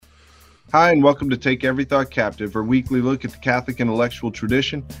Hi, and welcome to Take Every Thought Captive, our weekly look at the Catholic intellectual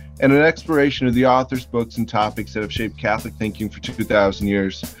tradition and an exploration of the authors, books, and topics that have shaped Catholic thinking for 2,000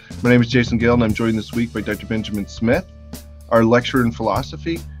 years. My name is Jason Gill, and I'm joined this week by Dr. Benjamin Smith, our lecturer in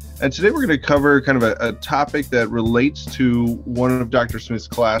philosophy. And today we're going to cover kind of a topic that relates to one of Dr. Smith's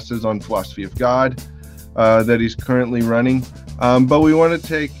classes on philosophy of God that he's currently running. But we want to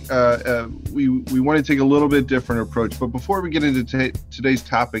take we want to take a little bit different approach. But before we get into today's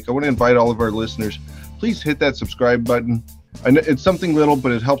topic, I want to invite all of our listeners, please hit that subscribe button. I know it's something little,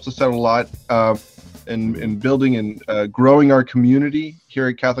 but it helps us out a lot in building and growing our community here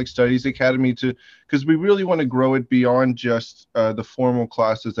at Catholic Studies Academy, because we really want to grow it beyond just the formal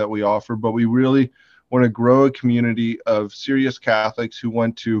classes that we offer, but we really want to grow a community of serious Catholics who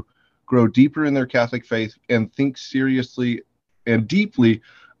want to grow deeper in their Catholic faith and think seriously and deeply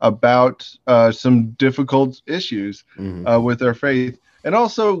about some difficult issues with their faith, and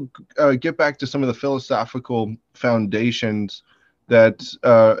also get back to some of the philosophical foundations that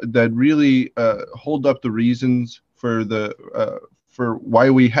really hold up the reasons for why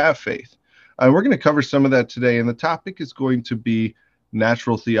we have faith. We're going to cover some of that today, and the topic is going to be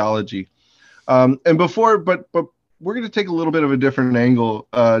natural theology. But we're going to take a little bit of a different angle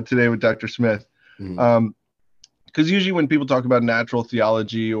today with Dr. Smith. Because usually when people talk about natural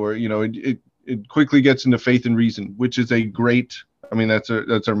theology, or it quickly gets into faith and reason, which is a great. I mean, that's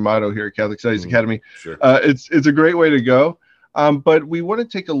our motto here at Catholic Studies Academy. Sure. It's a great way to go, but we want to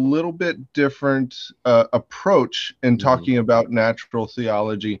take a little bit different approach in talking about natural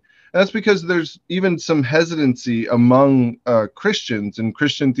theology. And that's because there's even some hesitancy among Christians and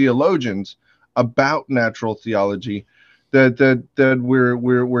Christian theologians about natural theology, that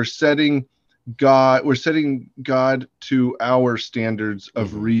we're setting God to our standards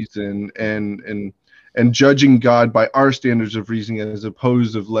of reason and judging God by our standards of reason, as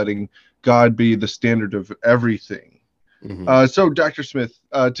opposed to letting God be the standard of everything. So Dr. Smith,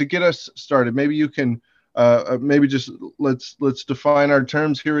 to get us started, maybe you can maybe just let's define our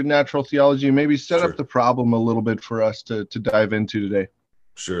terms here in natural theology, and maybe set up the problem a little bit for us to dive into today.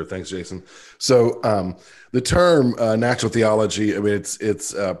 Sure. Thanks, Jason. So the term natural theology, I mean,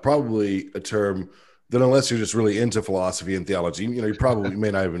 it's probably a term that, unless you're just really into philosophy and theology, you probably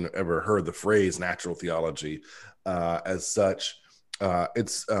may not even ever heard the phrase natural theology as such.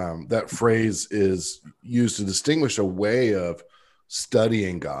 That phrase is used to distinguish a way of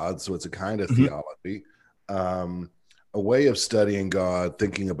studying God. So it's a kind of theology, a way of studying God,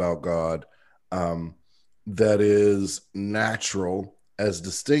 thinking about God, that is natural, as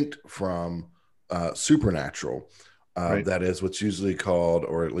distinct from supernatural. That is what's usually called,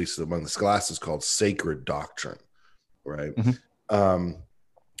 or at least among the scholastics, called sacred doctrine, right?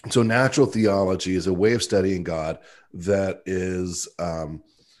 So natural theology is a way of studying God that is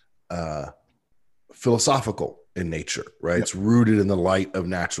philosophical in nature, right? It's rooted in the light of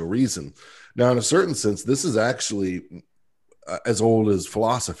natural reason. Now, in a certain sense, this is actually as old as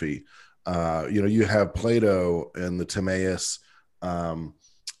philosophy. You have Plato and the Timaeus,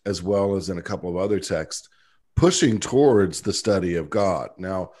 as well as in a couple of other texts, pushing towards the study of God.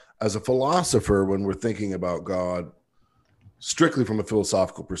 Now, as a philosopher, when we're thinking about God strictly from a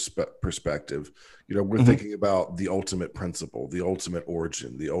philosophical perspective, we're thinking about the ultimate principle, the ultimate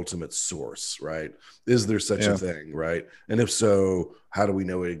origin, the ultimate source, right? Is there such a thing, right? And if so, how do we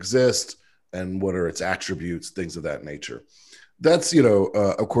know it exists? And what are its attributes, things of that nature? That's,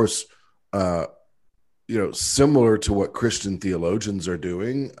 of course, similar to what Christian theologians are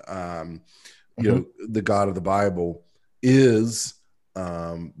doing. The God of the Bible is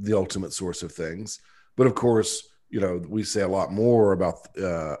the ultimate source of things. But of course, we say a lot more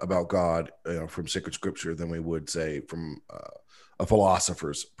about God from sacred scripture than we would say from a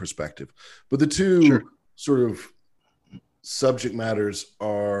philosopher's perspective. But the two sort of subject matters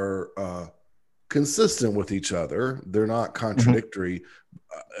are consistent with each other. They're not contradictory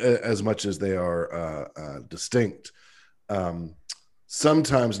as much as they are distinct.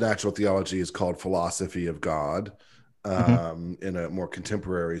 Sometimes natural theology is called philosophy of God in a more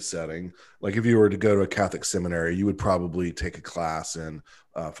contemporary setting. Like if you were to go to a Catholic seminary, you would probably take a class in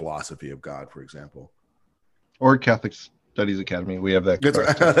philosophy of God, for example. Or Catholic Studies Academy. We have that. That's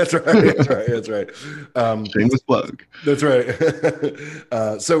right. That's right. Shameless plug. That's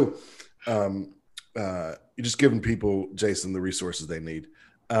right. So you're just giving people, Jason, the resources they need.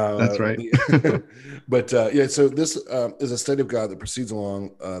 That's right. But so this is a study of God that proceeds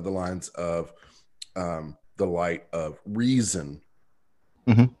along the lines of the light of reason.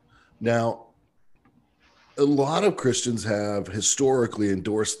 Now, a lot of Christians have historically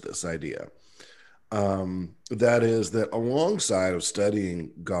endorsed this idea. That is that alongside of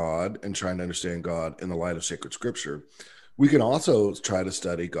studying God and trying to understand God in the light of sacred scripture, we can also try to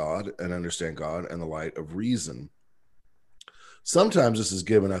study God and understand God in the light of reason. Sometimes this is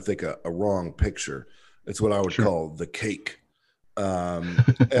given, I think, a wrong picture. It's what I would Sure. call the cake. And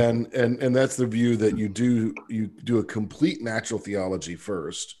that's the view that you do a complete natural theology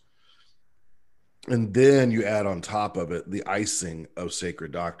first, and then you add on top of it the icing of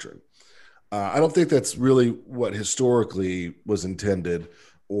sacred doctrine. I don't think that's really what historically was intended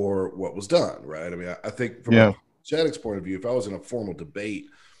or what was done, right? I mean, I think from Yeah. apologetic's point of view, if I was in a formal debate,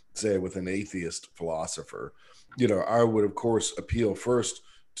 say with an atheist philosopher, I would of course appeal first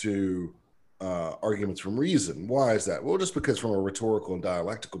to arguments from reason. Why is that? Well, just because from a rhetorical and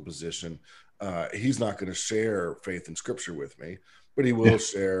dialectical position, he's not going to share faith in Scripture with me, but he will Yeah.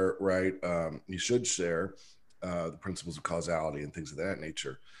 share, right? He should share the principles of causality and things of that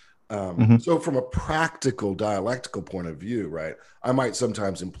nature. Hmm. So, from a practical dialectical point of view, right, I might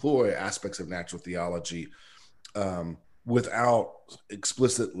sometimes employ aspects of natural theology without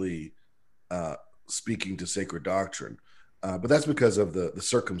explicitly uh, speaking to sacred doctrine. But that's because of the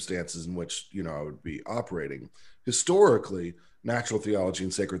circumstances in which I would be operating. Historically, natural theology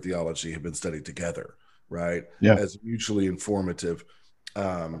and sacred theology have been studied together, right, Yeah. as mutually informative.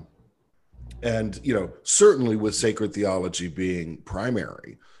 Um, and certainly with sacred theology being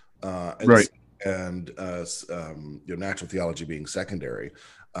primary, uh, and Right. natural theology being secondary.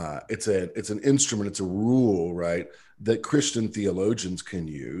 It's an instrument, it's a rule, right, that Christian theologians can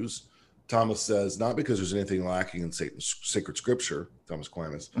use. Thomas says not because there's anything lacking in Satan's sacred scripture, Thomas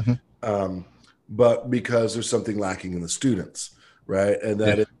Aquinas, Hmm. um, but because there's something lacking in the students, right, and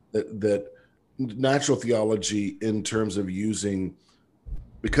Yeah. that natural theology in terms of using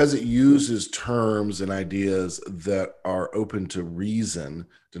because it uses terms and ideas that are open to reason,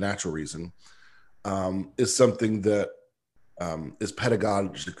 to natural reason, is something that is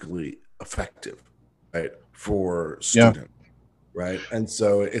pedagogically effective, right, for Yeah. students, right? And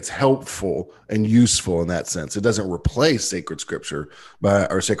so it's helpful and useful in that sense. It doesn't replace sacred scripture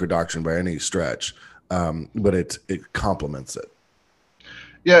or sacred doctrine by any stretch, but it complements it.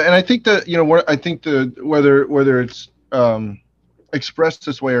 Yeah. And I think that, what I think the whether it's expressed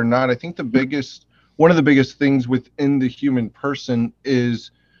this way or not, I think one of the biggest things within the human person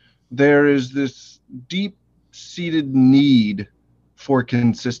is there is this deep seated need for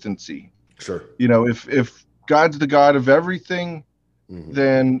consistency. Sure. If God's the God of everything, Hmm.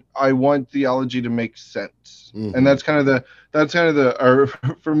 then I want theology to make sense. And Hmm. that's kind of the or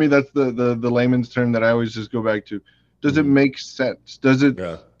for me that's the layman's term that I always just go back to. Does it Hmm. make sense? Does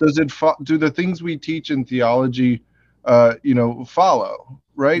Yeah. do the things we teach in theology follow,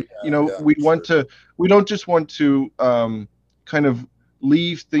 right? Yeah. Sure. We don't just want to kind of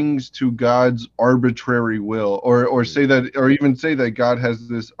leave things to God's arbitrary will, or Mhm. say that, or even say that God has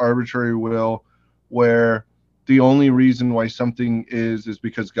this arbitrary will where the only reason why something is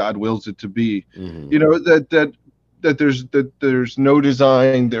because God wills it to be. Hmm. That there's no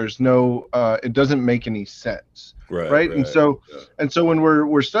design, there's no it doesn't make any sense, Right. right? and Right. so Yeah. and so when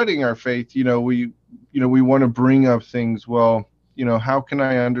we're studying our faith, we want to bring up things. Well, how can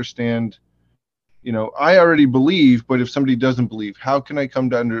I understand? I already believe, but if somebody doesn't believe, how can I come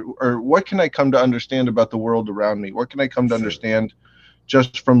to or what can I come to understand about the world around me? What can I come to Sure. understand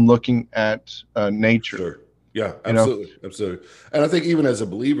just from looking at nature? Sure. Yeah, You know, absolutely. Absolutely. And I think even as a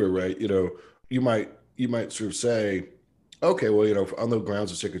believer, right, you might sort of say, okay, well, on the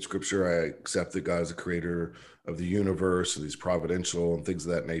grounds of sacred scripture, I accept that God is the creator of the universe and he's providential and things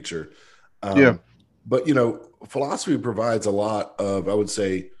of that nature. yeah, But philosophy provides a lot of, I would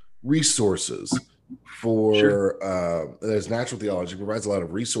say, resources sure, for as natural theology provides a lot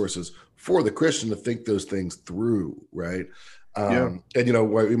of resources for the Christian to think those things through, right? yeah,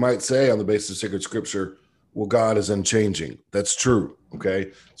 And what we might say on the basis of sacred scripture, well, God is unchanging. That's true.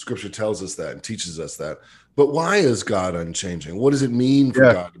 Okay. Scripture tells us that and teaches us that. But why is God unchanging? What does it mean for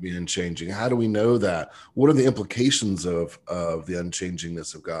yeah, God to be unchanging? How do we know that? What are the implications of the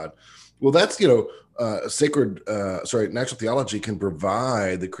unchangingness of God? Well, that's natural theology can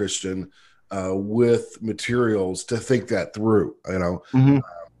provide the Christian with materials to think that through. hmm,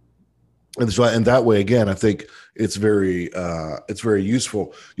 And that way, again, I think it's very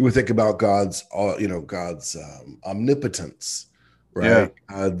useful. You would think about God's omnipotence, yeah, right?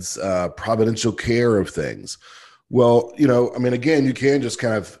 God's providential care of things. Well, I mean, again, you can just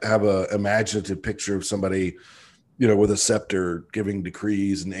kind of have a imaginative picture of somebody, with a scepter giving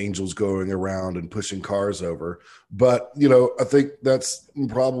decrees and angels going around and pushing cars over. But, I think that's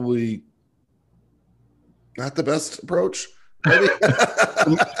probably not the best approach, maybe.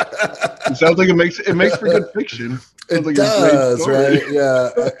 It sounds like it makes for good fiction. Sounds It like does, right? Yeah.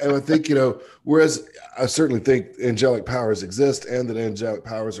 And I think, whereas I certainly think angelic powers exist and that angelic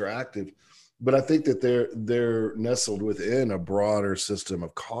powers are active, but I think that they're nestled within a broader system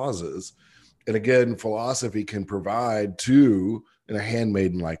of causes. And again, philosophy can provide to, in a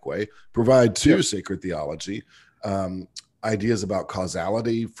handmaiden-like way, provide to Yep. sacred theology ideas about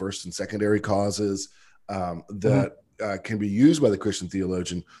causality, first and secondary causes, that can be used by the Christian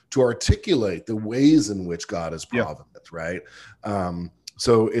theologian to articulate the ways in which God is Yeah. provident, right?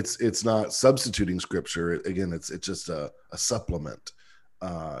 So it's not substituting scripture. Again, it's just a supplement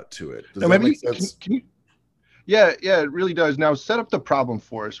to it. Does Now, that maybe make sense? can you? Yeah, yeah, it really does. Now, set up the problem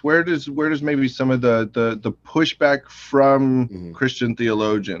for us. Where does maybe some of the pushback from Mhm. Christian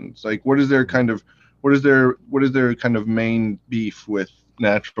theologians? Like, what is their kind of main beef with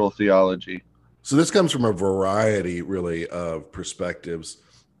natural theology? So this comes from a variety, really, of perspectives.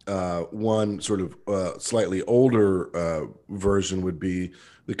 One sort of slightly older version would be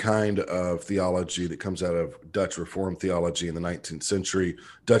the kind of theology that comes out of Dutch Reformed theology in the 19th century,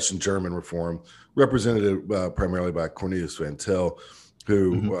 Dutch and German Reform, represented primarily by Cornelius Van Til,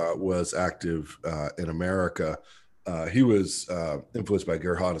 who Hmm. was active in America. He was influenced by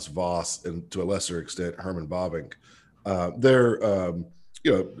Gerhardus Voss and, to a lesser extent, Herman Bavinck. They're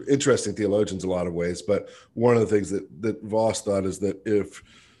interesting theologians in a lot of ways, but one of the things that Voss thought is that if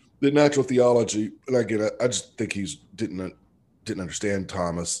the natural theology, and again, I just think he didn't understand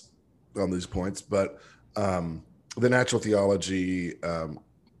Thomas on these points, but the natural theology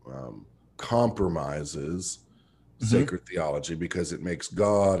compromises Hmm. sacred theology because it makes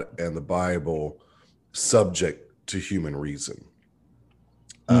God and the Bible subject to human reason.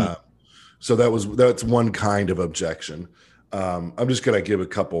 Mm. So that's one kind of objection. I'm just going to give a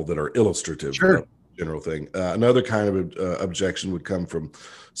couple that are illustrative of Sure. the general thing. Another kind of objection would come from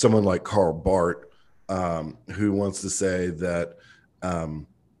someone like Karl Barth, who wants to say that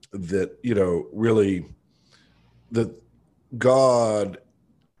really that God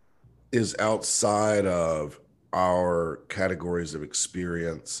is outside of our categories of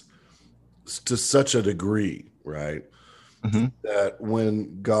experience to such a degree, right? Hmm. That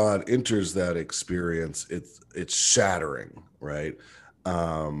when God enters that experience, it's shattering, right,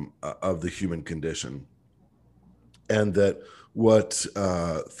 of the human condition, and that what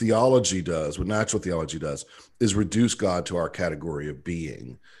theology does, what natural theology does, is reduce God to our category of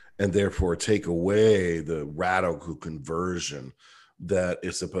being, and therefore take away the radical conversion that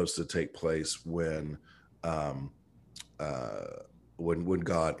is supposed to take place um, uh, when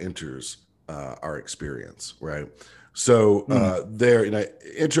God enters our experience, right? So Mm. there,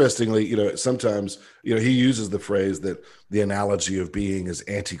 interestingly, sometimes, he uses the phrase that the analogy of being is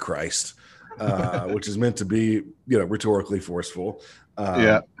antichrist, which is meant to be, rhetorically forceful.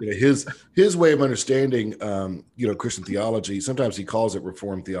 Yeah. His way of understanding, Christian theology. Sometimes he calls it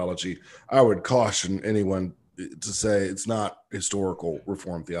Reformed theology. I would caution anyone to say it's not historical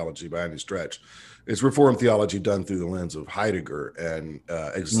Reformed theology by any stretch. It's Reformed theology done through the lens of Heidegger and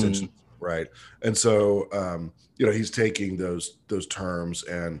existentialism, Mm. right? And so, he's taking those terms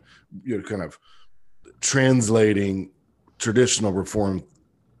and kind of translating traditional Reformed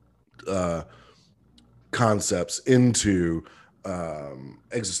concepts into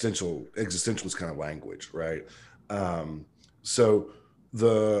existentialist kind of language, right? So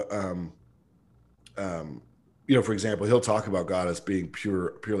the for example, he'll talk about God as being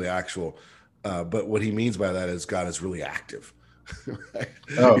purely actual, but what he means by that is God is really active. Right?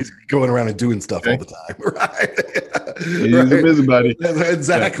 Oh, He's going around and doing stuff all okay. the time, right? He's a Right? busybody. Yeah.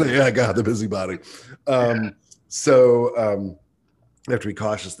 Exactly. Yeah, God, the busybody. So you have to be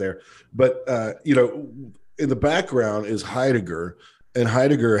cautious there. But in the background is Heidegger, and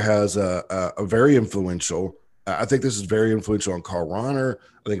Heidegger has a very influential. I think this is very influential on Karl Rahner.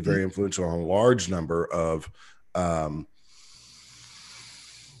 I think very influential on a large number of um,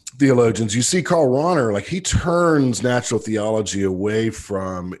 theologians. You see Karl Rahner, like, he turns natural theology away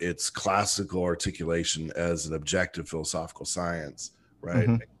from its classical articulation as an objective philosophical science, right?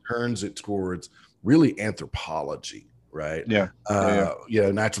 Hmm. It turns it towards really anthropology, right? Yeah.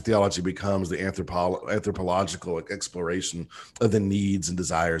 Yeah. Natural theology becomes the anthropological exploration of the needs and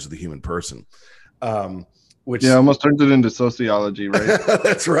desires of the human person. Yeah. Which Almost turns it into sociology, right?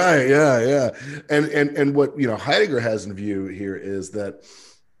 That's right. Yeah. And what Heidegger has in view here is that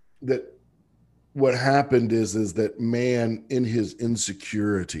what happened is that man, in his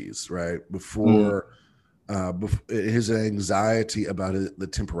insecurities, right, Mm. before his anxiety about the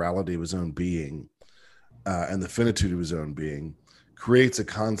temporality of his own being and the finitude of his own being, creates a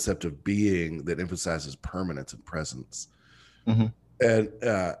concept of being that emphasizes permanence and presence. Hmm. And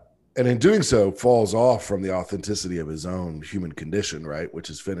and in doing so falls off from the authenticity of his own human condition, right, which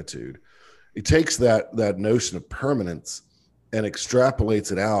is finitude. He takes that notion of permanence and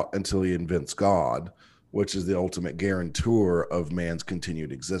extrapolates it out until he invents God, which is the ultimate guarantor of man's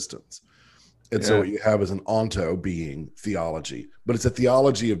continued existence. And so what you have is an onto being theology, but it's a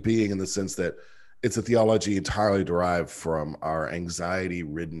theology of being in the sense that it's a theology entirely derived from our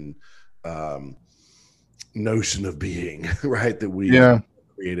anxiety-ridden notion of being, right, that we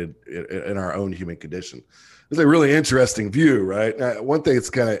created in our own human condition. It's a really interesting view, right? Now, one thing that's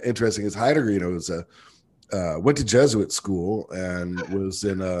kind of interesting is Heidegger, went to Jesuit school and was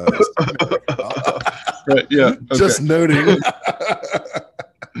in a right, yeah, just noting.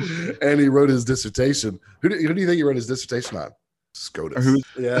 And he wrote his dissertation. Who do you think he wrote his dissertation on? SCOTUS.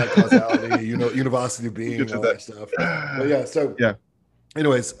 Yeah, causality, univocity of being, all that stuff. But yeah, so yeah.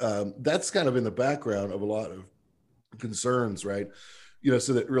 Anyways, that's kind of in the background of a lot of concerns, right?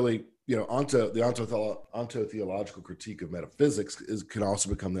 So that really, the ontotheological critique of metaphysics can also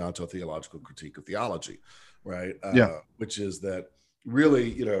become the ontotheological critique of theology, right? Which is that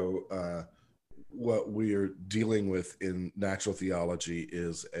really, what we're dealing with in natural theology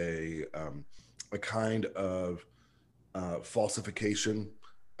is a kind of falsification,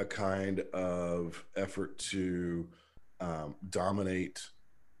 a kind of effort to dominate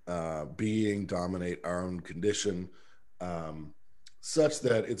dominate our own condition, such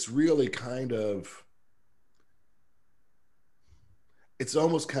that it's really it's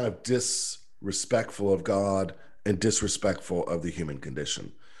almost kind of disrespectful of God and disrespectful of the human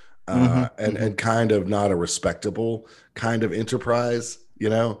condition. And kind of not a respectable kind of enterprise,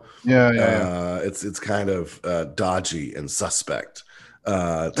 It's kind of dodgy and suspect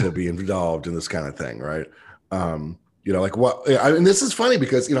to be involved in this kind of thing, right? Like what? And this is funny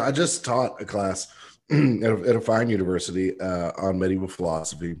because I just taught a class at a fine university on medieval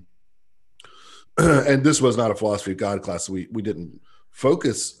philosophy, and this was not a philosophy of God class. So we didn't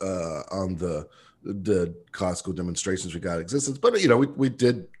focus on the classical demonstrations of God existence, but we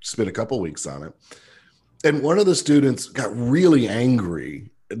did spend a couple of weeks on it. And one of the students got really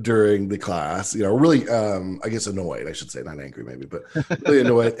angry during the class, really, I guess annoyed, I should say, not angry maybe, but really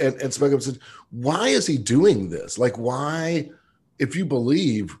annoyed, and spoke up and said, why is he doing this? Like, why, if you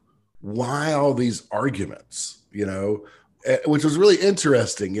believe, why all these arguments, which was really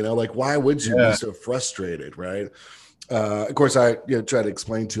interesting, like, why would you be so frustrated, right? Of course, I tried to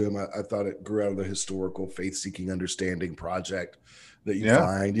explain to him, I thought it grew out of the historical faith-seeking understanding project that you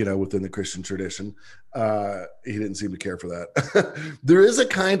find, within the Christian tradition. He didn't seem to care for that. There is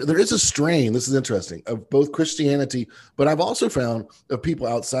a strain, this is interesting, of both Christianity, but I've also found of people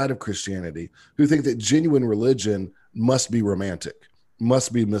outside of Christianity who think that genuine religion must be romantic,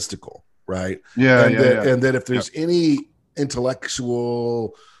 must be mystical, right? And that if there's any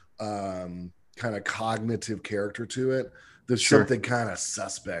intellectual kind of cognitive character to it, there's something kind of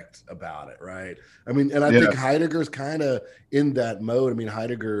suspect about it, right? I mean, and I think Heidegger's kind of in that mode. I mean,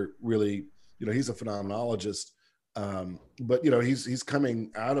 Heidegger really, he's a phenomenologist, but he's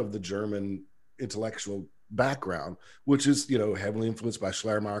coming out of the German intellectual background, which is heavily influenced by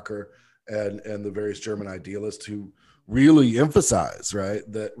Schleiermacher and the various German idealists who really emphasize, right,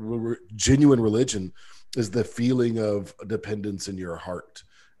 that genuine religion is the feeling of dependence in your heart.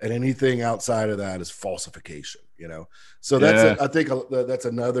 And anything outside of that is falsification, So that's I think that's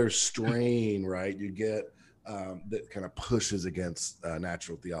another strain, right? You get that kind of pushes against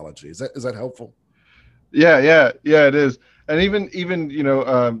natural theology. Is that helpful? Yeah, it is. And even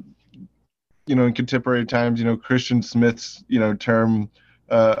in contemporary times, Christian Smith's term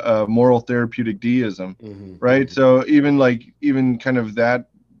moral therapeutic deism, right? So even kind of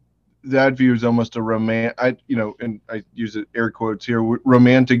that view is almost a and I use it air quotes here,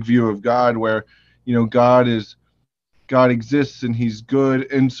 romantic view of God, where God exists and he's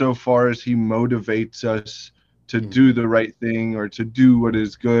good insofar as he motivates us to do the right thing or to do what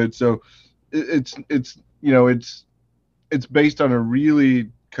is good. So it's based on a really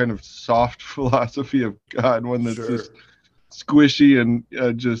kind of soft philosophy of God, one that's just squishy and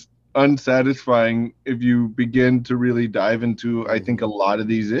just unsatisfying if you begin to really dive into, I think, a lot of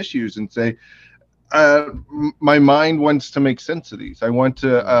these issues and say, my mind wants to make sense of these. I want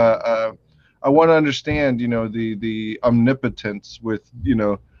to understand, the omnipotence with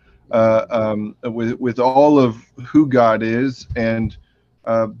all of who God is and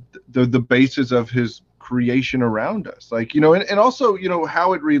the basis of his creation around us, and also,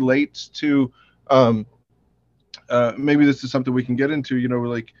 how it relates to, maybe this is something we can get into,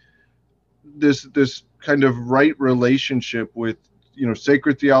 like this kind of right relationship with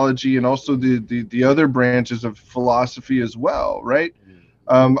sacred theology and also the other branches of philosophy as well, right?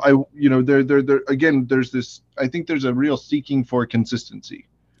 There again, there's this, I think there's a real seeking for consistency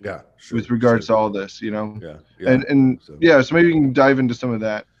Yeah, sure, with regards to all this, yeah, yeah. and So. yeah, so maybe we can dive into some of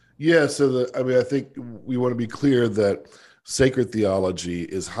that. Yeah, so I think we want to be clear that sacred theology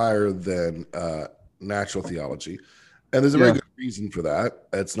is higher than natural theology, and there's a very Yeah. good reason for that.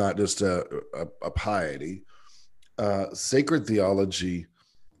 It's not just a piety. Sacred theology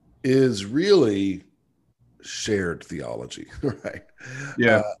is really shared theology, right?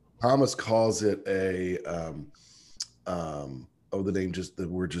 Yeah. Thomas calls it the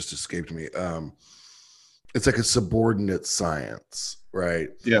word just escaped me. It's like a subordinate science, right?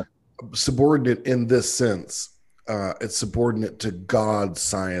 Yeah. Subordinate in this sense, it's subordinate to God's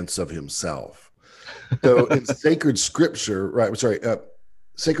science of himself. So in sacred scripture, right? Sorry,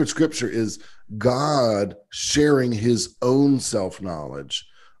 sacred scripture is God sharing his own self knowledge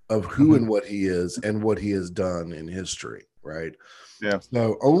of who and what he is and what he has done in history, right? Yeah.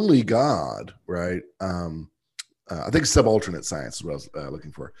 So only God, right? I think subalternate science is what I was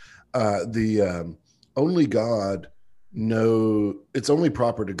looking for. The only God it's only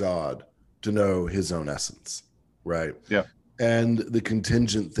proper to God to know his own essence, right? Yeah. And the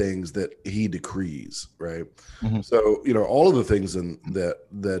contingent things that he decrees, right? Mhm. So, all of the things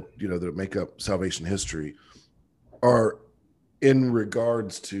that make up salvation history are in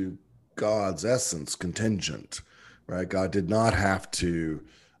regards to God's essence contingent, right? God did not have to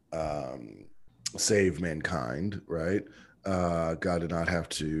save mankind, right? God did not have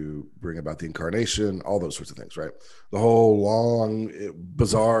to bring about the incarnation, all those sorts of things, right? The whole long,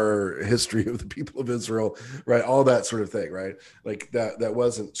 bizarre history of the people of Israel, right? All that sort of thing, right? Like that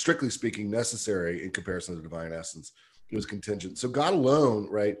wasn't, strictly speaking, necessary in comparison to the divine essence. It was contingent. So God alone,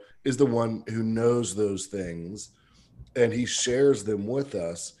 right, is the one who knows those things, and he shares them with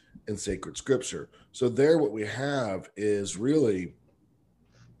us in sacred scripture. So there, what we have is really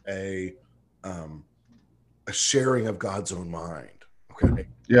a sharing of God's own mind, okay?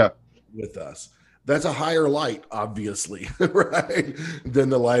 Yeah. With us. That's a higher light, obviously, right? Than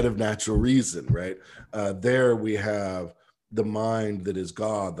the light of natural reason, right? There we have the mind that is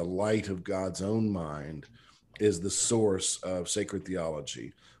God, the light of God's own mind is the source of sacred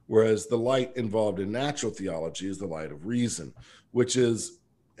theology. Whereas the light involved in natural theology is the light of reason, which is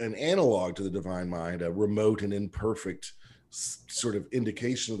an analog to the divine mind, a remote and imperfect sort of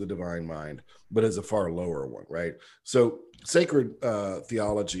indication of the divine mind, but as a far lower one, right? So sacred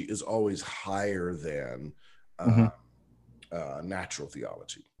theology is always higher than natural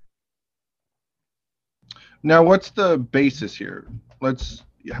theology. Now, what's the basis here? What's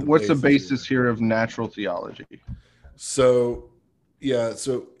the basis here of natural theology? So, yeah,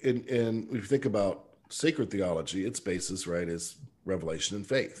 so in if you think about sacred theology, its basis, right, is revelation and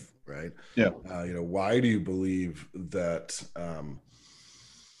faith, right? Yeah. Why do you believe that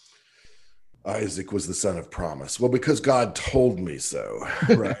Isaac was the son of promise? Well, because God told me so,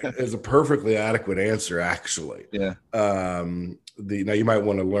 right? It's a perfectly adequate answer, actually. Yeah. Now you might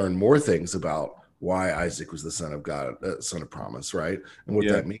want to learn more things about why Isaac was the son of God, son of promise, right? And what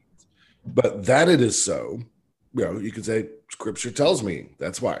that means. But that it is so, you could say scripture tells me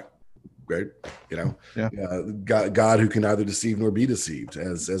that's why, right? God who can neither deceive nor be deceived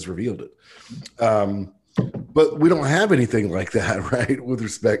has revealed it. But we don't have anything like that, right? With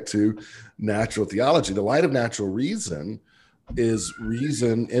respect to natural theology, the light of natural reason is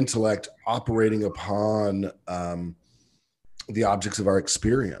reason, intellect operating upon the objects of our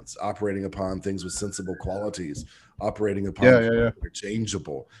experience, operating upon things with sensible qualities, operating upon things that are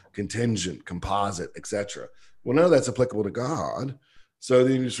changeable, contingent, composite, etc. Well, none of that's applicable to God. So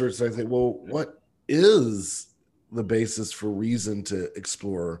then you sort of say, well, what is the basis for reason to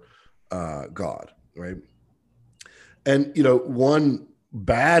explore God, right? And, one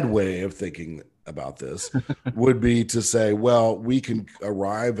bad way of thinking about this would be to say, well, we can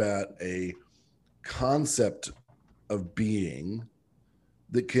arrive at a concept of being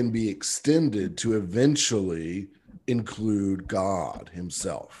that can be extended to eventually include God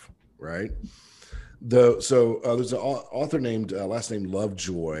himself, right? There's an author named last name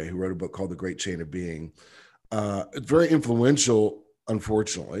Lovejoy who wrote a book called The Great Chain of Being. It's very influential,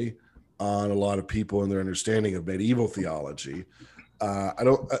 unfortunately, on a lot of people and their understanding of medieval theology. I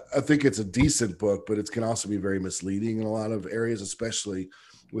think it's a decent book, but it can also be very misleading in a lot of areas, especially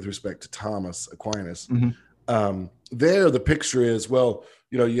with respect to Thomas Aquinas. There, the picture is, well,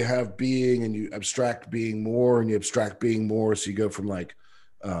 you have being and you abstract being more and you abstract being more. So you go from like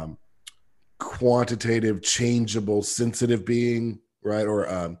quantitative, changeable, sensitive being, right?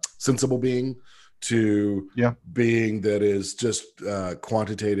 Or sensible being to Yeah. being that is just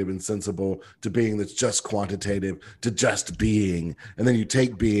quantitative and sensible, to being that's just quantitative, to just being. And then you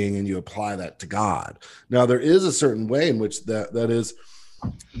take being and you apply that to God. Now, there is a certain way in which that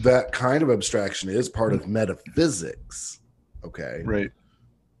kind of abstraction is part of metaphysics. Okay. Right.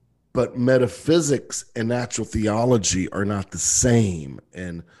 But metaphysics and natural theology are not the same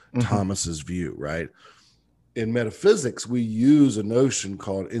in Thomas's view, right? In metaphysics, we use a notion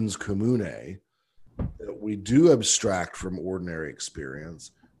called ens commune, that we do abstract from ordinary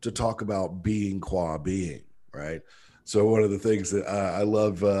experience to talk about being qua being, right? So one of the things that I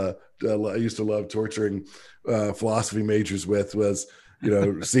love, I used to love torturing philosophy majors with was,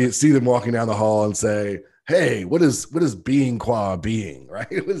 see them walking down the hall and say, "Hey, what is being qua being?" Right?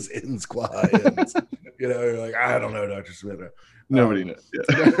 What is ens qua ens? You're like, I don't know, Dr. Smith. Nobody knows.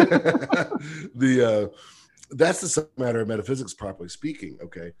 Yeah. That's the subject matter of metaphysics, properly speaking.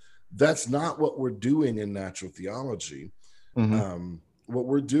 Okay, that's not what we're doing in natural theology. What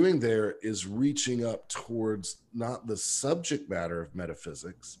we're doing there is reaching up towards not the subject matter of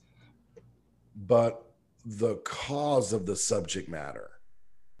metaphysics, but the cause of the subject matter.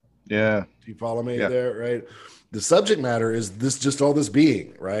 Yeah. Do you follow me there? Right. The subject matter is all this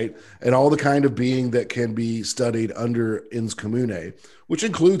being, right? And all the kind of being that can be studied under ens commune, which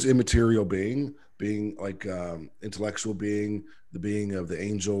includes immaterial being like intellectual being, the being of the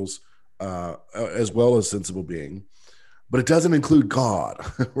angels, as well as sensible being. But it doesn't include God,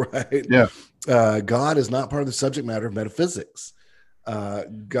 right? Yeah. God is not part of the subject matter of metaphysics.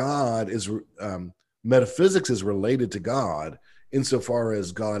 Metaphysics is related to God insofar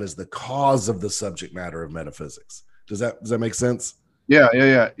as God is the cause of the subject matter of metaphysics. Does that make sense? Yeah.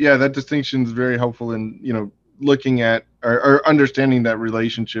 That distinction is very helpful in looking at or understanding that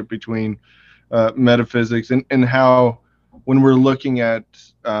relationship between metaphysics and how when we're looking at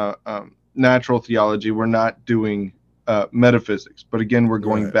natural theology, we're not doing metaphysics, but again, we're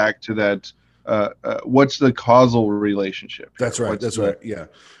going back to that. What's the causal relationship here? That's right. Right.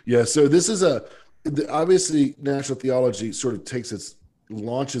 Yeah. So this is obviously natural theology sort of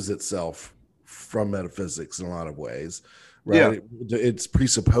launches itself from metaphysics in a lot of ways, right? Yeah. It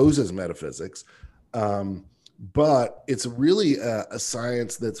presupposes metaphysics, but it's really a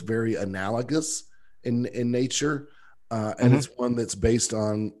science that's very analogous in nature, and it's one that's based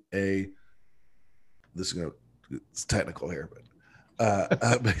on it's technical here,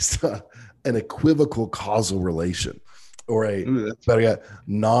 but based on an equivocal causal relation, or better yet,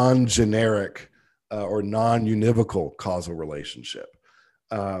 non-generic or non-univocal causal relationship.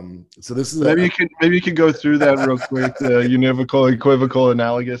 So this is maybe you could go through that real quick. Univocal, equivocal,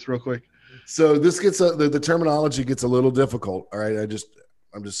 analogous, real quick. So this gets the terminology gets a little difficult. All right, I'm just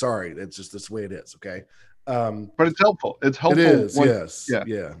sorry. It's just this way it is. Okay. But it's helpful. It's helpful. It is. Yes.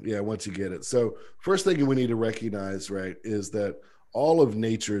 Yeah. Once you get it. So first thing we need to recognize, right, is that all of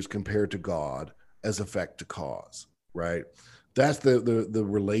nature is compared to God as effect to cause, right? That's the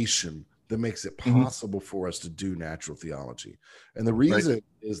relation that makes it possible for us to do natural theology. And the reason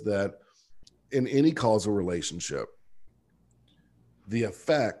is that in any causal relationship, the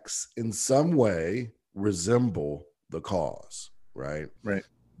effects in some way resemble the cause, right? Right.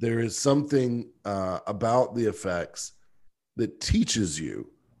 There is something about the effects that teaches you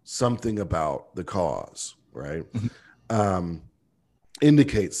something about the cause, right?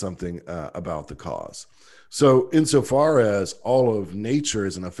 Indicates something about the cause. So insofar as all of nature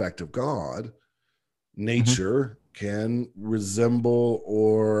is an effect of God, nature can resemble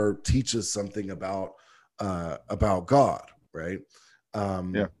or teach us something about God, right?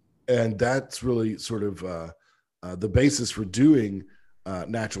 And that's really sort of the basis for doing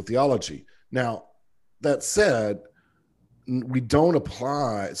natural theology. Now, that said, we don't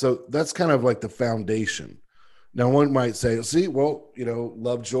apply. So that's kind of like the foundation. Now, one might say, see, well,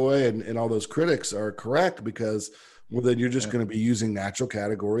 Lovejoy and all those critics are correct because, well, then you're just going to be using natural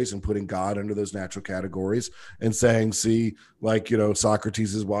categories and putting God under those natural categories and saying, see, like,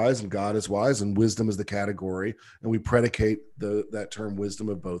 Socrates is wise and God is wise and wisdom is the category. And we predicate that term wisdom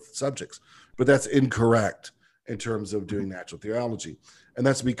of both subjects. But that's incorrect in terms of doing natural theology. And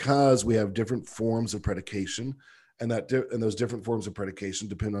that's because we have different forms of predication and those different forms of predication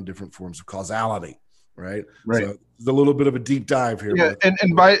depend on different forms of causality. Right. So there's a little bit of a deep dive here. Yeah,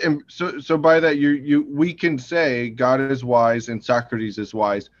 and by that we can say God is wise and Socrates is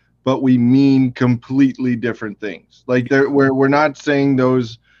wise, but we mean completely different things. Like we're not saying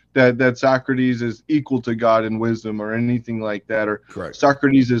those that Socrates is equal to God in wisdom or anything like that, or Correct.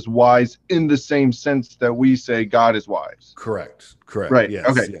 Socrates is wise in the same sense that we say God is wise. Correct. Right. Yes.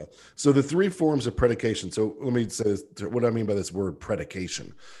 Okay. Yeah. So the three forms of predication. So let me say this, what I mean by this word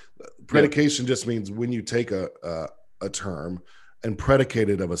predication. Predication just means when you take a term and predicate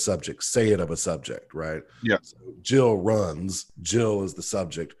it of a subject, say it of a subject, right? Yeah. So Jill runs. Jill is the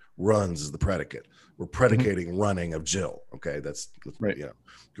subject. Runs is the predicate. We're predicating running of Jill. Okay, that's right.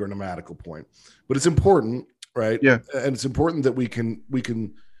 Grammatical point, but it's important, right? Yeah, and it's important that we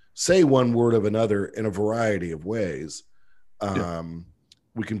can say one word of another in a variety of ways.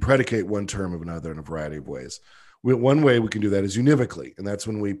 We can predicate one term of another in a variety of ways. One way we can do that is univocally, and that's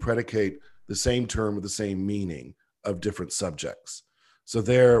when we predicate the same term with the same meaning of different subjects. So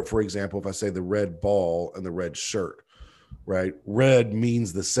there, for example, if I say the red ball and the red shirt, right? Red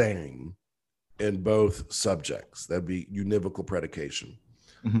means the same in both subjects. That'd be univocal predication.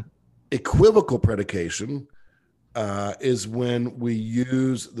 Equivocal predication is when we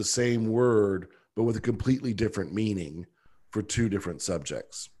use the same word but with a completely different meaning for two different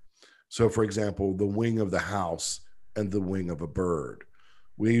subjects. So, for example, the wing of the house and the wing of a bird.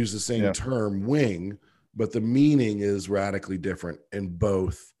 We use the same term wing, but the meaning is radically different in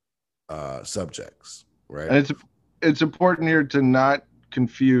both subjects, right? And it's important here to not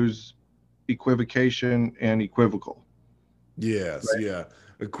confuse equivocation and equivocal. Yes, right? Yeah.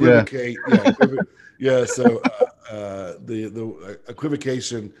 Equivocate, yeah. So the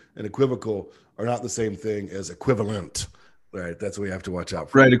equivocation and equivocal are not the same thing as equivalent, right? That's what we have to watch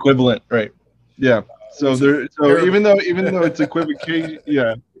out for. Right, equivalent, right? Yeah. So even though it's equivocation,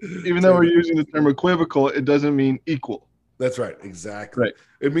 even though we're using the term equivocal, it doesn't mean equal. That's right, exactly. Right.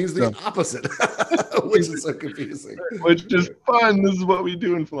 It means the opposite, which is so confusing. Which is fun. This is what we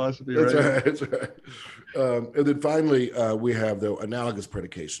do in philosophy, That's right? That's right. And then finally, we have the analogous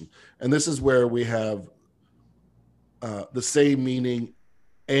predication. And this is where we have the same meaning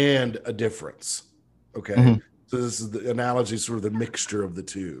and a difference, okay? So this is the analogy, sort of the mixture of the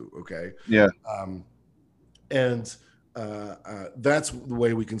two, okay? Yeah. And that's the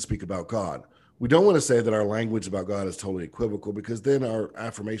way we can speak about God. We don't want to say that our language about God is totally equivocal, because then our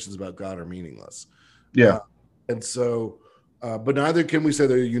affirmations about God are meaningless. Yeah. And so, but neither can we say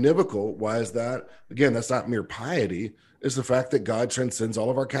they're univocal. Why is that? Again, that's not mere piety. It's the fact that God transcends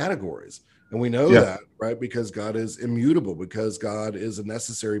all of our categories. And we know that, right? Because God is immutable, because God is a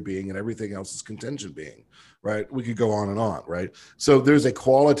necessary being and everything else is contingent being, right? We could go on and on, right? So there's a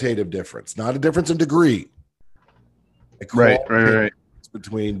qualitative difference, not a difference in degree. Right.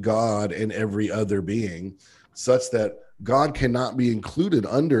 Between God and every other being, such that God cannot be included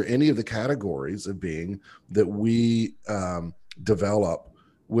under any of the categories of being that we develop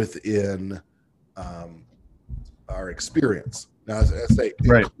within our experience. Now, as I say,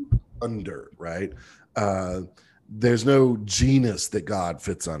 under, right? There's no genus that God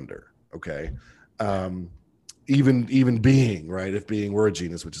fits under, okay? Even being, right? If being were a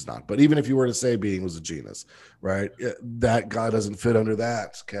genus, which is not, but even if you were to say being was a genus, right? That God doesn't fit under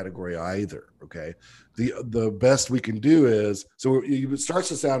that category either, okay? The best we can do is, so it starts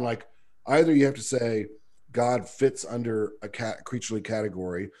to sound like either you have to say God fits under a creaturely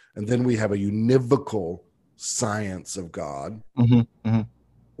category, and then we have a univocal science of God,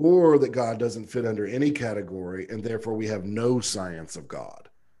 or that God doesn't fit under any category, and therefore we have no science of God,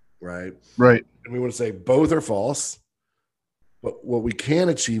 right? Right. And we want to say both are false, but what we can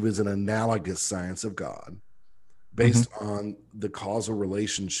achieve is an analogous science of God based on the causal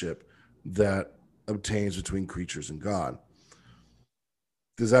relationship that obtains between creatures and God.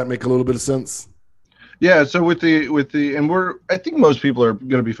 Does that make a little bit of sense? Yeah. So with the and I think most people are going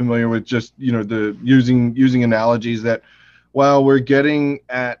to be familiar with just, the using analogies that while we're getting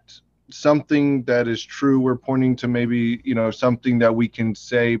at something that is true, we're pointing to maybe, something that we can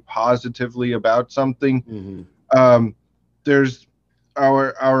say positively about something. There's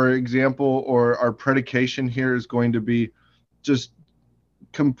our example, or our predication here is going to be just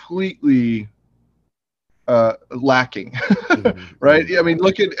completely lacking. Right. I mean,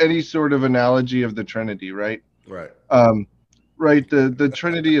 look at any sort of analogy of the Trinity, right? Right. The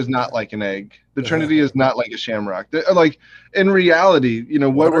Trinity is not like an egg. The Trinity is not like a shamrock. Like, in reality,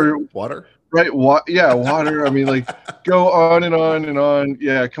 water. Right. Water. I mean, like, go on and on and on.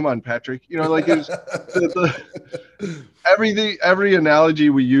 Yeah. Come on, Patrick. Like, it's every analogy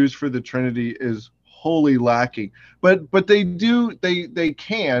we use for the Trinity is wholly lacking. But the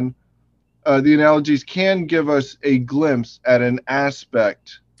analogies can give us a glimpse at an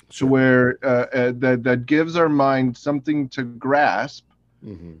aspect to where that gives our mind something to grasp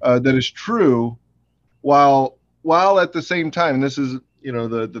that is true, while at the same time, and this is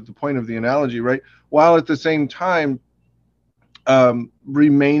the point of the analogy, right? While at the same time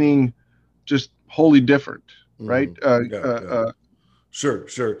remaining just wholly different, right? Yeah. Sure.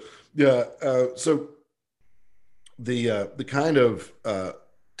 Yeah. So the kind of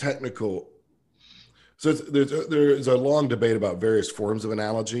technical, so there's a long debate about various forms of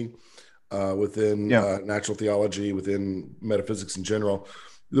analogy within natural theology, within metaphysics in general.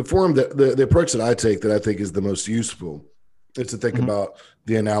 The form that the approach that I take that I think is the most useful is to think about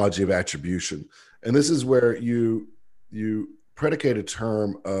the analogy of attribution, and this is where you predicate a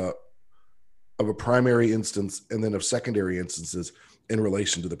term of a primary instance and then of secondary instances in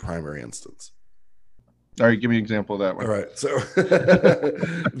relation to the primary instance. All right, give me an example of that one. All right, so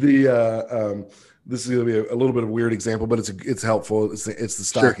this is going to be a little bit of a weird example, but it's helpful. It's the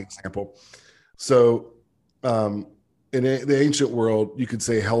stock example. So, in the ancient world, you could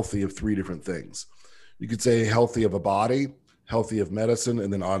say healthy of three different things. You could say healthy of a body, healthy of medicine,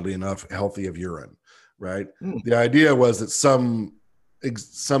 and then oddly enough, healthy of urine. Right. The idea was that some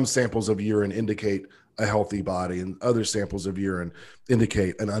samples of urine indicate a healthy body and other samples of urine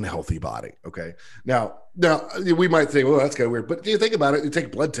indicate an unhealthy body. Okay. Now we might think, well, that's kind of weird, but you think about it, you take a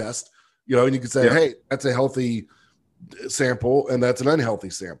blood test, and you could say, hey, that's a healthy sample and that's an unhealthy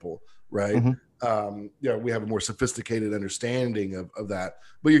sample. Right. We have a more sophisticated understanding of that,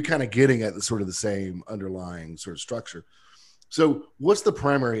 but you're kind of getting at the same underlying sort of structure. So what's the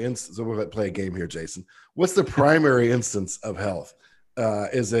primary instance? So we're going to play a game here, Jason. What's the primary instance of health?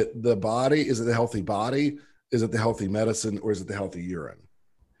 Is it the body? Is it the healthy body? Is it the healthy medicine? Or is it the healthy urine?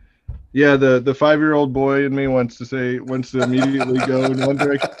 Yeah, the 5-year-old boy in me wants to immediately go in one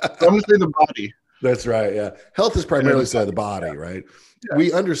direction. So I'm going to say the body. That's right. Yeah. Health is primarily the body, right? Yeah.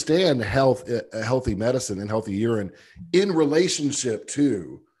 We understand healthy medicine and healthy urine in relationship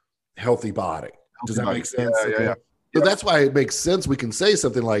to healthy body. Does that make sense? Yeah. So that's why it makes sense. We can say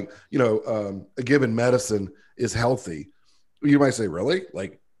something like, a given medicine is healthy. You might say, really?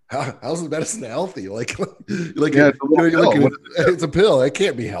 Like, how's the medicine healthy? It's a pill. It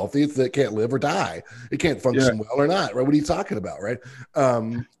can't be healthy. It can't live or die. It can't function well or not. Right? What are you talking about? Right?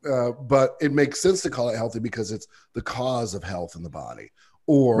 But it makes sense to call it healthy because it's the cause of health in the body.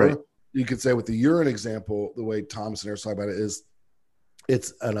 Or you could say with the urine example, the way Thomas and Aristotle talk about it is,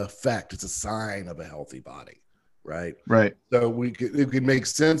 it's an effect. It's a sign of a healthy body. Right. So it could make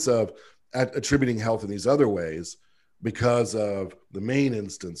sense of attributing health in these other ways because of the main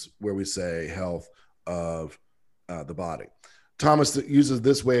instance where we say health of the body. Thomas uses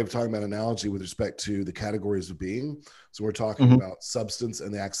this way of talking about analogy with respect to the categories of being. So we're talking about substance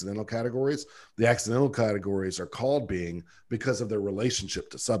and the accidental categories. The accidental categories are called being because of their relationship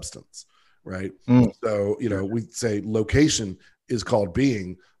to substance. Right. So, we'd say location is called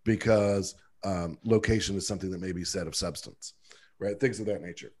being because location is something that may be said of substance, right? Things of that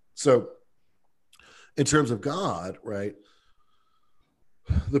nature. So in terms of God, right,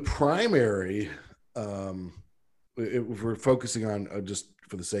 the primary, if we're focusing on just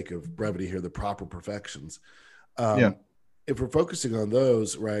for the sake of brevity here, the proper perfections, if we're focusing on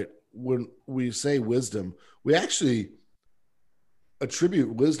those, right, when we say wisdom, we actually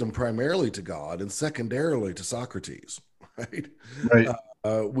attribute wisdom primarily to God and secondarily to Socrates, right?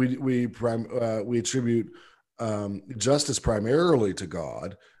 We attribute justice primarily to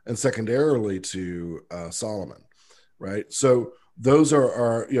God and secondarily to Solomon, right? So those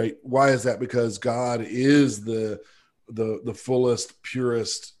are why is that? Because God is the fullest,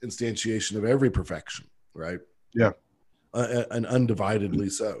 purest instantiation of every perfection, right? Yeah, and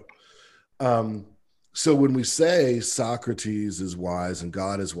undividedly so. So when we say Socrates is wise and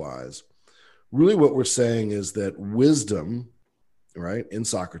God is wise, really what we're saying is that wisdom, right, in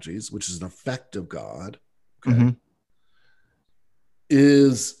Socrates, which is an effect of God,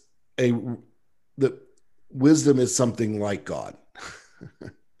 is that wisdom is something like God.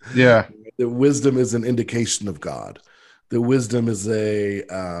 That wisdom is an indication of God. That wisdom is a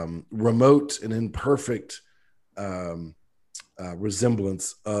remote and imperfect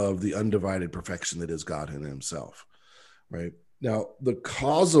resemblance of the undivided perfection that is God in himself, right? Now, the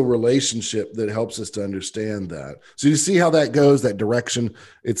causal relationship that helps us to understand that. So you see how that goes, that direction.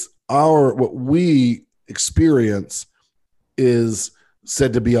 It's what we experience is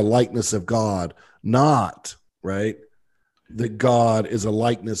said to be a likeness of God, not, right, that God is a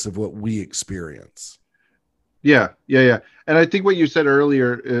likeness of what we experience. Yeah. And I think what you said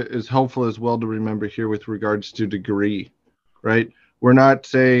earlier is helpful as well to remember here with regards to degree, right? We're not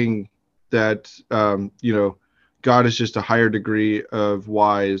saying that, God is just a higher degree of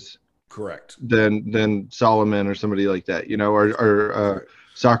wise, correct, than Solomon or somebody like that, or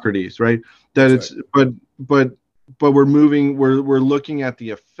Socrates, right? That That's it's right. but but we're looking at the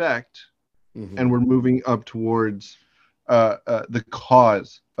effect, Mm-hmm. and we're moving up towards the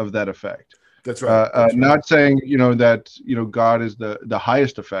cause of that effect. That's right. That's right. Not saying, that, God is the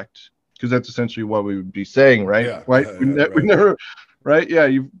highest effect, because that's essentially what we would be saying, right? Yeah. Right? Yeah, We, yeah, we right. never, right? Yeah,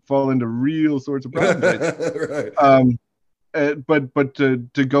 you fall into real sorts of problems. Right. But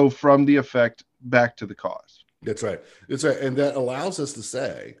to go from the effect back to the cause. That's right. That's right. And that allows us to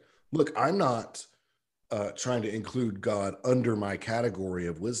say, look, I'm not trying to include God under my category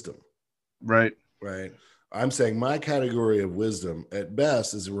of wisdom. Right. Right. I'm saying my category of wisdom at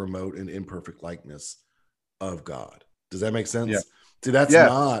best is a remote and imperfect likeness of God. Does that make sense? Yeah. See,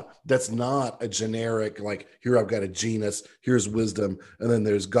 Yeah. that's not a generic, like, here I've got a genus, here's wisdom, and then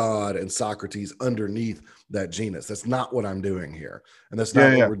there's God and Socrates underneath that genus. That's not what I'm doing here. And that's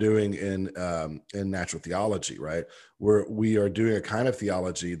not what we're doing in natural theology, right? We are doing a kind of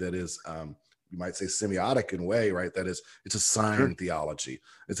theology that is you might say semiotic in a way, right? That is, it's a sign theology.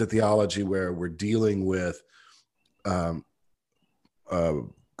 It's a theology where we're dealing with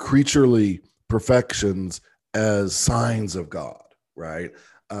creaturely perfections as signs of God, right?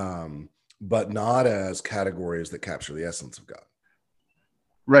 But not as categories that capture the essence of God.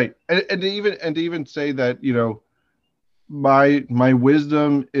 Right. And to even say that, my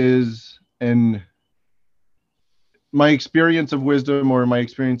wisdom is, and my experience of wisdom, or my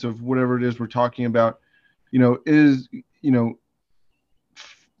experience of whatever it is we're talking about, is,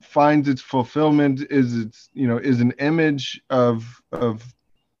 finds its fulfillment, is an image of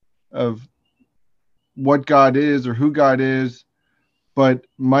what God is, or who God is, but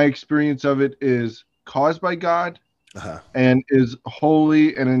my experience of it is caused by God, and is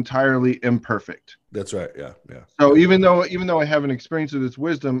wholly and entirely imperfect. That's right. Yeah. Yeah. So yeah. even though I have an experience of this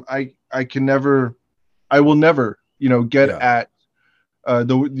wisdom, I will never, get at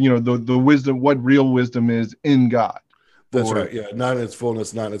the wisdom, what real wisdom is in God. That's right. Yeah. Not in its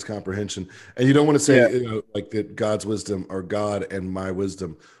fullness, not in its comprehension. And you don't want to say, like, that God's wisdom, or God and my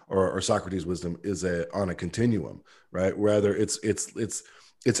wisdom, or Socrates' wisdom is on a continuum, right? Rather, it's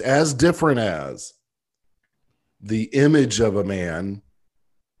as different as the image of a man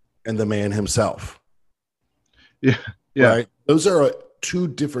and the man himself. Yeah. Yeah. Right. Those are two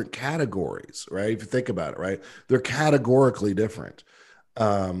different categories, right? If you think about it, right? They're categorically different.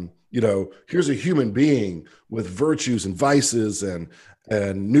 Here's a human being with virtues and vices and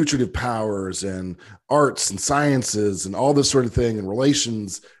nutritive powers and arts and sciences and all this sort of thing, and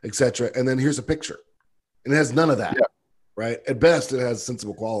relations, etc. And then here's a picture, and it has none of that. Yeah. Right. At best, it has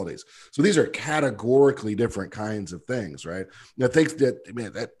sensible qualities. So these are categorically different kinds of things, right? And I think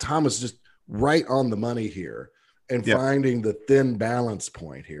that Thomas just right on the money here, and finding the thin balance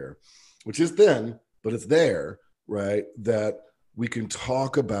point here, which is thin, but it's there, right? That we can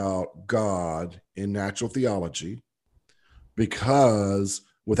talk about God in natural theology, because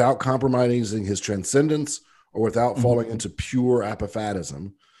without compromising his transcendence, or without falling into pure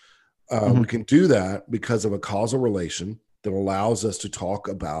apophatism, we can do that because of a causal relation that allows us to talk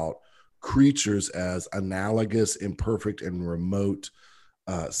about creatures as analogous, imperfect, and remote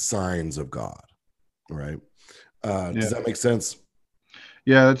signs of God, right? Does that make sense?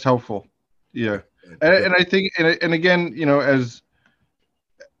 Yeah, that's helpful. Yeah. And I think, and again,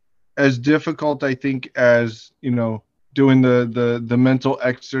 as difficult, I think, as, doing the mental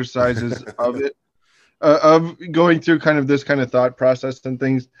exercises of it, of going through kind of this kind of thought process and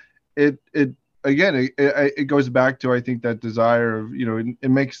things, it goes back to, I think, that desire of,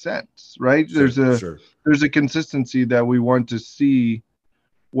 it makes sense, right? Sure, there's a consistency that we want to see,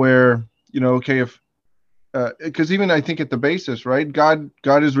 where, okay, if because even I think at the basis, right, God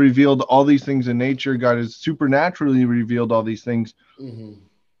has revealed all these things in nature. God has supernaturally revealed all these things.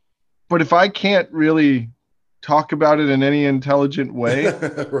 But if I can't really talk about it in any intelligent way,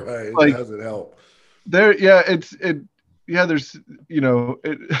 right, like, it doesn't help. There's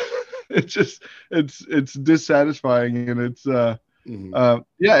it's dissatisfying, and it's it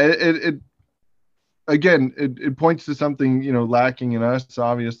points to something, lacking in us,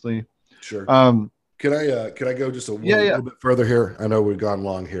 obviously. Sure. Can I go just a little bit further here? I know we've gone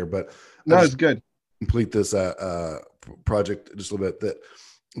long here, but no, it's good. Complete this project just a little bit, that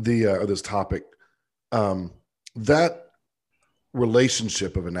or this topic, that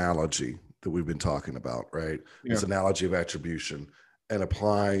relationship of analogy that we've been talking about, right? This analogy of attribution, and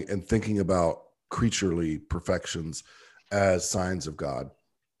applying and thinking about creaturely perfections as signs of God.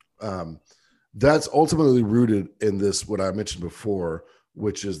 That's ultimately rooted in this, what I mentioned before,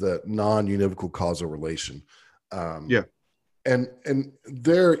 which is that non-univocal causal relation. And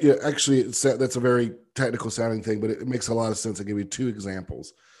there, actually, that's a very technical sounding thing, but it makes a lot of sense. I'll give you two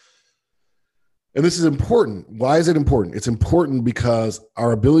examples. And this is important. Why is it important? It's important because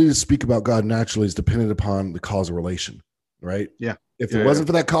our ability to speak about God naturally is dependent upon the causal relation, right? Yeah. If it wasn't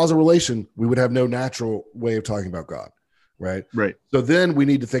for that causal relation, we would have no natural way of talking about God, right? Right. So then we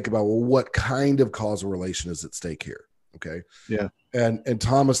need to think about, well, what kind of causal relation is at stake here? Okay. Yeah. And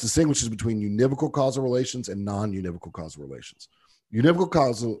Thomas distinguishes between univocal causal relations and non-univocal causal relations. Univocal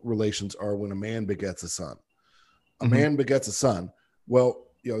causal relations are when a man begets a son. A man begets a son. Well,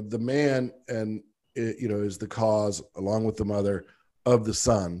 the man is the cause, along with the mother, of the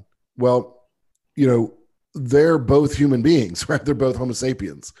son. Well, they're both human beings, right? They're both Homo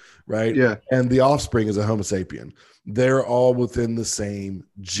sapiens, right? Yeah. And the offspring is a Homo sapien. They're all within the same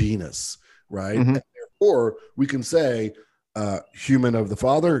genus, right? And therefore, we can say human of the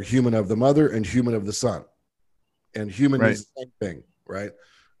father, human of the mother, and human of the son. And human is the same thing, right?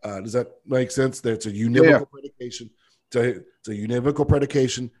 Does that make sense? That's a univocal predication. It's a univocal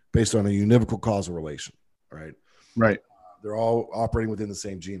predication based on a univocal causal relation, right? Right. They're all operating within the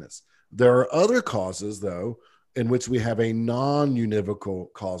same genus. There are other causes, though, in which we have a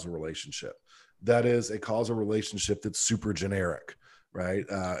non-univocal causal relationship. That is a causal relationship that's super generic, right?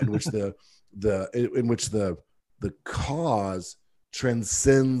 In which the cause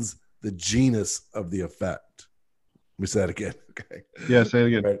transcends the genus of the effect. Let me say that again. Okay. Yeah, say it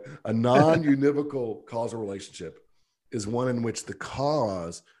again. Right. A non-univocal causal relationship is one in which the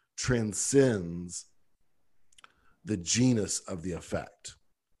cause transcends the genus of the effect.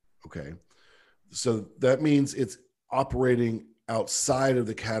 Okay. So that means it's operating outside of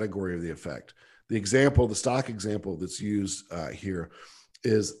the category of the effect. The stock example that's used here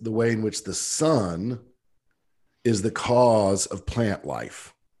is the way in which the sun is the cause of plant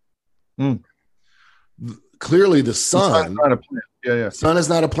life. Clearly, the sun is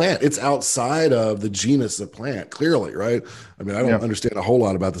not a plant. It's outside of the genus of plant, clearly, right? I mean, I don't understand a whole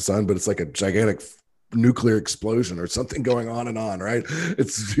lot about the sun, but it's like a gigantic nuclear explosion or something going on and on, right?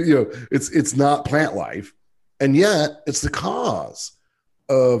 It's not plant life, and yet it's the cause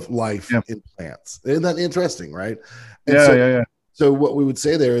of life in plants. Isn't that interesting, right? And so what we would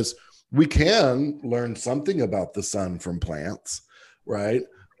say there is we can learn something about the sun from plants, right?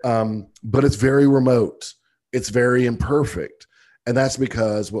 But it's very remote. It's very imperfect. And that's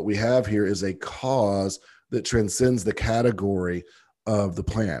because what we have here is a cause that transcends the category of the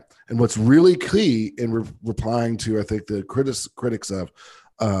plant. And what's really key in replying to, I think, the critics of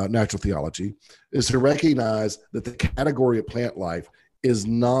natural theology is to recognize that the category of plant life is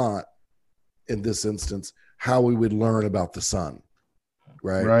not, in this instance, how we would learn about the sun,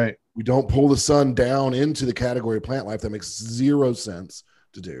 right? Right. We don't pull the sun down into the category of plant life. That makes zero sense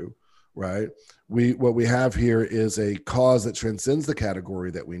to do, right? What we have here is a cause that transcends the category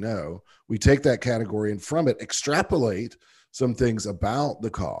that we know. We take that category and from it extrapolate some things about the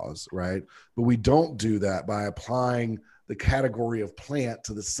cause, right? But we don't do that by applying the category of plant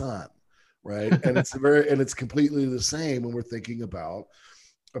to the sun, right? And it's completely the same when we're thinking about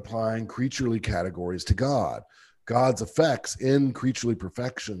applying creaturely categories to God. God's effects in creaturely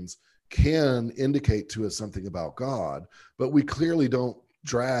perfections can indicate to us something about God, but we clearly don't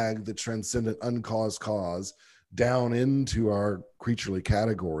drag the transcendent uncaused cause down into our creaturely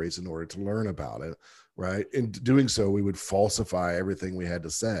categories in order to learn about it, right? In doing so, we would falsify everything we had to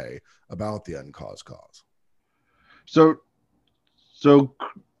say about the uncaused cause. So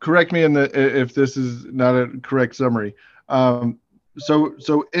correct me if this is not a correct summary. So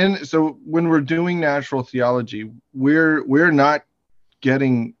when we're doing natural theology, we're not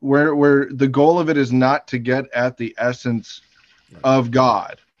getting where the goal of it is not to get at the essence of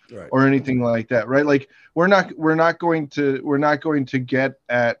God or anything like that, right? Like we're not going to get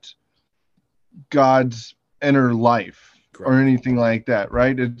at God's inner life or anything like that,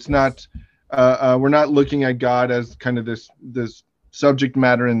 right? It's not we're not looking at God as kind of this subject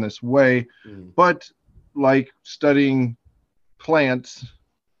matter in this way, but like studying plants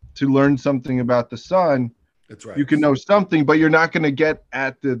to learn something about the sun. That's right. You can know something, but you're not going to get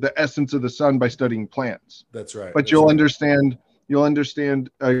at the essence of the sun by studying plants. That's right. But you'll understand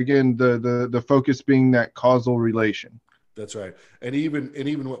again the focus being that causal relation. That's right. And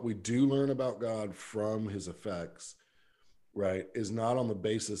even what we do learn about God from his effects, right, is not on the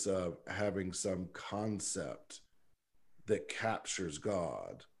basis of having some concept that captures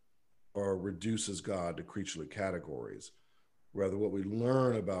God or reduces God to creaturely categories. Rather, what we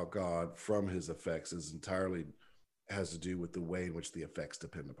learn about God from his effects is entirely has to do with the way in which the effects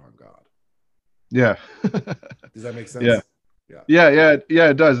depend upon God. Yeah. Does that make sense? Yeah,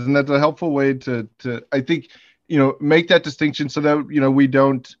 it does. And that's a helpful way to I think, make that distinction so that, we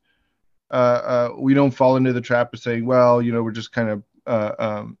don't fall into the trap of saying, well, we're just kind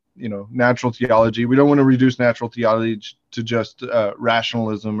of, natural theology. We don't want to reduce natural theology to just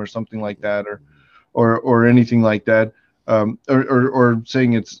rationalism or something like that, or anything like that, or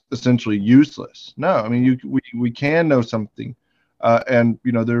saying it's essentially useless. No, I mean we can know something, and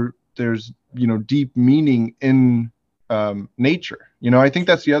there's deep meaning in nature. I think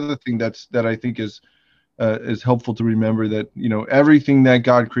that's the other thing that I think is helpful to remember, that everything that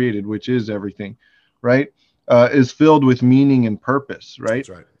God created, which is everything, right, is filled with meaning and purpose, right?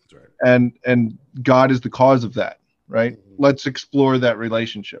 That's right. And God is the cause of that, right? Mm-hmm. Let's explore that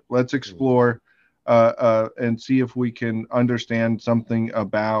relationship. Let's explore and see if we can understand something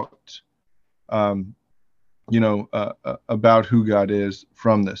about about who God is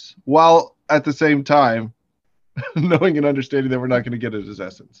from this, while at the same time knowing and understanding that we're not going to get at his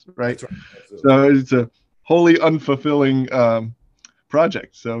essence, right? That's right. So it's a wholly unfulfilling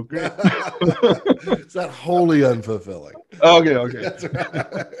project. So great. It's not wholly unfulfilling. Okay. That's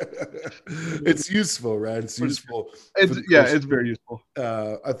right. It's useful, right? It's useful. It's very useful.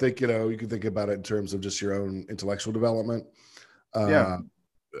 I think you can think about it in terms of just your own intellectual development.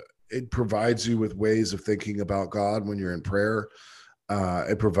 It provides you with ways of thinking about God when you're in prayer.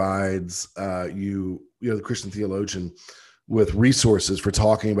 It provides you, the Christian theologian, with resources for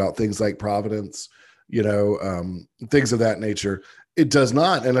talking about things like providence, things of that nature. It does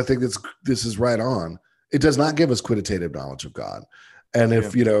not, and I think this is right on. It does not give us quantitative knowledge of God. And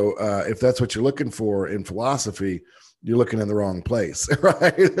if that's what you're looking for in philosophy, you're looking in the wrong place,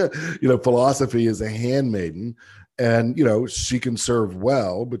 right? Philosophy is a handmaiden, and she can serve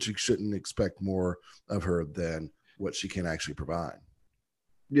well, but you shouldn't expect more of her than what she can actually provide.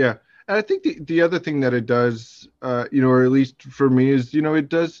 Yeah. And I think the other thing that it does, or at least for me, is,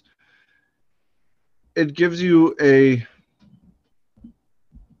 it gives you a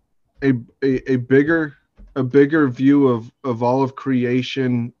bigger view of all of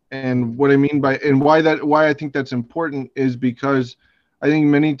creation. And what I mean by, and why I think that's important is because I think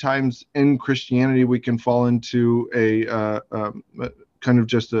many times in Christianity, we can fall into a kind of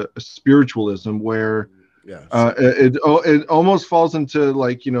just a spiritualism where it almost falls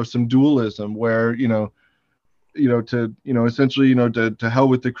into some dualism where essentially to hell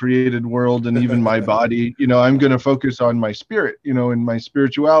with the created world and even my body. I'm going to focus on my spirit, and my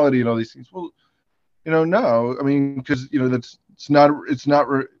spirituality and all these things. Well, no, I mean, because it's not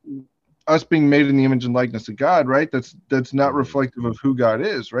us being made in the image and likeness of God, right? That's not reflective of who God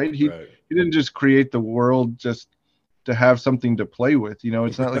is, right? He didn't just create the world just to have something to play with.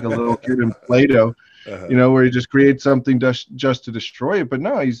 It's not like a little kid in Play-Doh, where he just creates something just to destroy it. But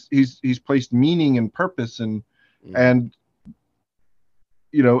no, he's placed meaning and purpose and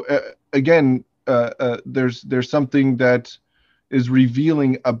again, there's something that is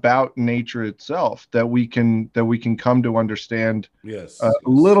revealing about nature itself that we can come to understand. A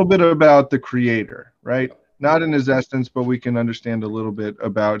little bit about the creator, right? Not in his essence, but we can understand a little bit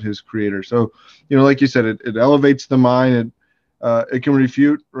about his creator. So, like you said, it elevates the mind. It can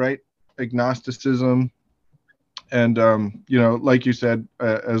refute, right, agnosticism, and like you said,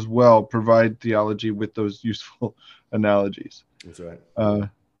 as well, provide theology with those useful analogies. That's right.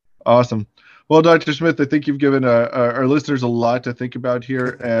 Awesome. Well, Dr. Smith, I think you've given our listeners a lot to think about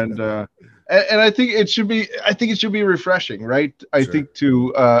here, and I think it should be refreshing, right? I think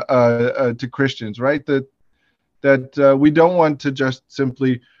to Christians, right, that we don't want to just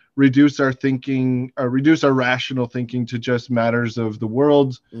simply reduce our rational thinking to just matters of the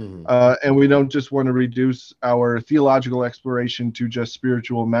world, and we don't just want to reduce our theological exploration to just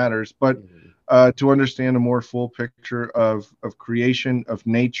spiritual matters, but to understand a more full picture of creation, of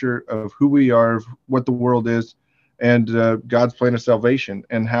nature, of who we are, of what the world is, and God's plan of salvation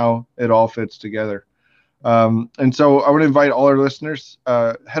and how it all fits together. And so I want to invite all our listeners,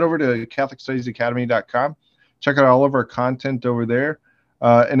 head over to CatholicStudiesAcademy.com, check out all of our content over there.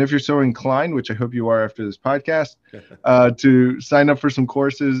 And if you're so inclined, which I hope you are after this podcast, to sign up for some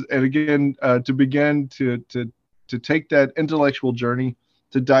courses. And again, to begin to take that intellectual journey,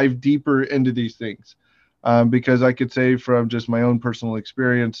 to dive deeper into these things. Because I could say from just my own personal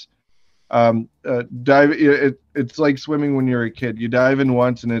experience, it's like swimming when you're a kid. You dive in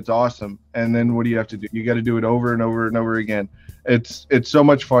once and it's awesome. And then what do you have to do? You got to do it over and over and over again. It's so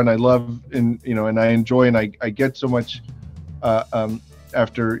much fun. I love and I enjoy, and I get so much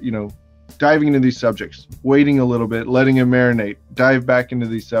after diving into these subjects, waiting a little bit, letting it marinate, dive back into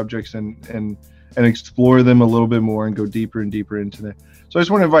these subjects and explore them a little bit more and go deeper and deeper into them. So I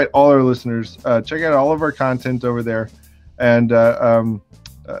just want to invite all our listeners, check out all of our content over there. And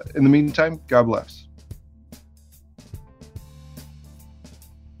in the meantime, God bless.